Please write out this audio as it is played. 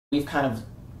We've kind of,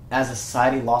 as a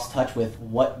society, lost touch with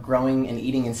what growing and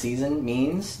eating in season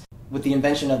means. With the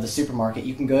invention of the supermarket,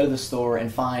 you can go to the store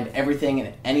and find everything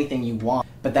and anything you want,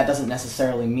 but that doesn't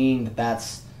necessarily mean that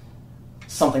that's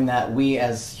something that we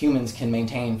as humans can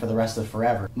maintain for the rest of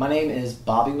forever. My name is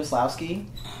Bobby Maslowski.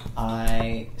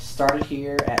 I started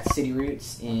here at City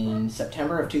Roots in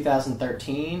September of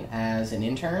 2013 as an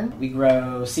intern. We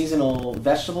grow seasonal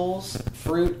vegetables,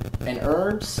 fruit, and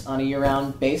herbs on a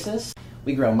year-round basis.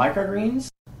 We grow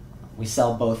microgreens. We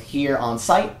sell both here on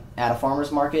site at a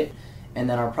farmer's market, and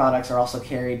then our products are also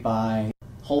carried by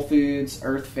Whole Foods,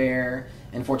 Earth Fare,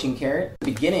 and 14 Karat. At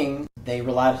the beginning, they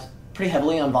relied pretty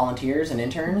heavily on volunteers and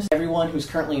interns. Everyone who's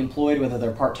currently employed, whether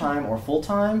they're part-time or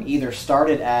full-time, either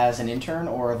started as an intern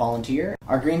or a volunteer.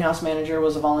 Our greenhouse manager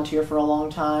was a volunteer for a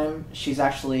long time. She's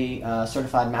actually a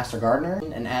certified master gardener,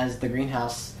 and as the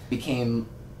greenhouse became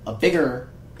a bigger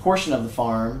portion of the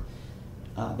farm,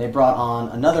 they brought on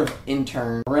another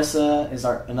intern. Marissa is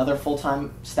another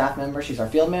full-time staff member. She's our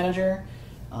field manager.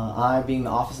 I being the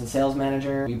office and sales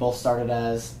manager. We both started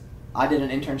as, I did an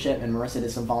internship and Marissa did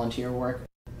some volunteer work.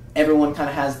 Everyone kind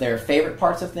of has their favorite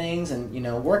parts of things, and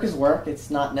work is work.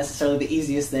 It's not necessarily the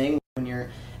easiest thing when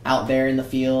you're out there in the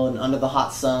field and under the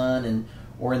hot sun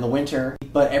or in the winter,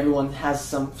 but everyone has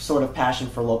some sort of passion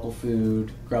for local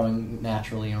food, growing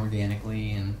naturally and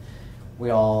organically, and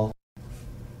we all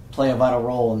play a vital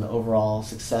role in the overall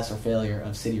success or failure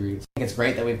of City Roots. I think it's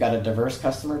great that we've got a diverse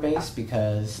customer base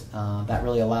because that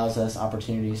really allows us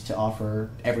opportunities to offer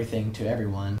everything to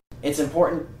everyone. It's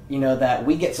important, that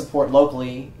we get support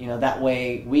locally, that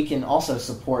way we can also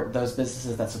support those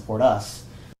businesses that support us.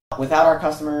 Without our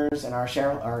customers and our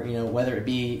whether it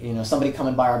be, somebody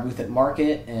coming by our booth at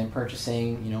market and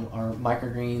purchasing, our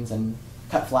microgreens and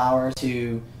cut flowers,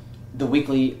 to the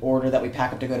weekly order that we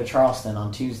pack up to go to Charleston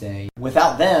on Tuesday.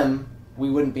 Without them, we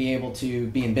wouldn't be able to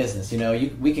be in business.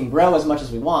 We can grow as much as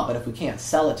we want, but if we can't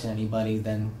sell it to anybody,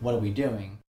 then what are we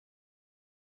doing?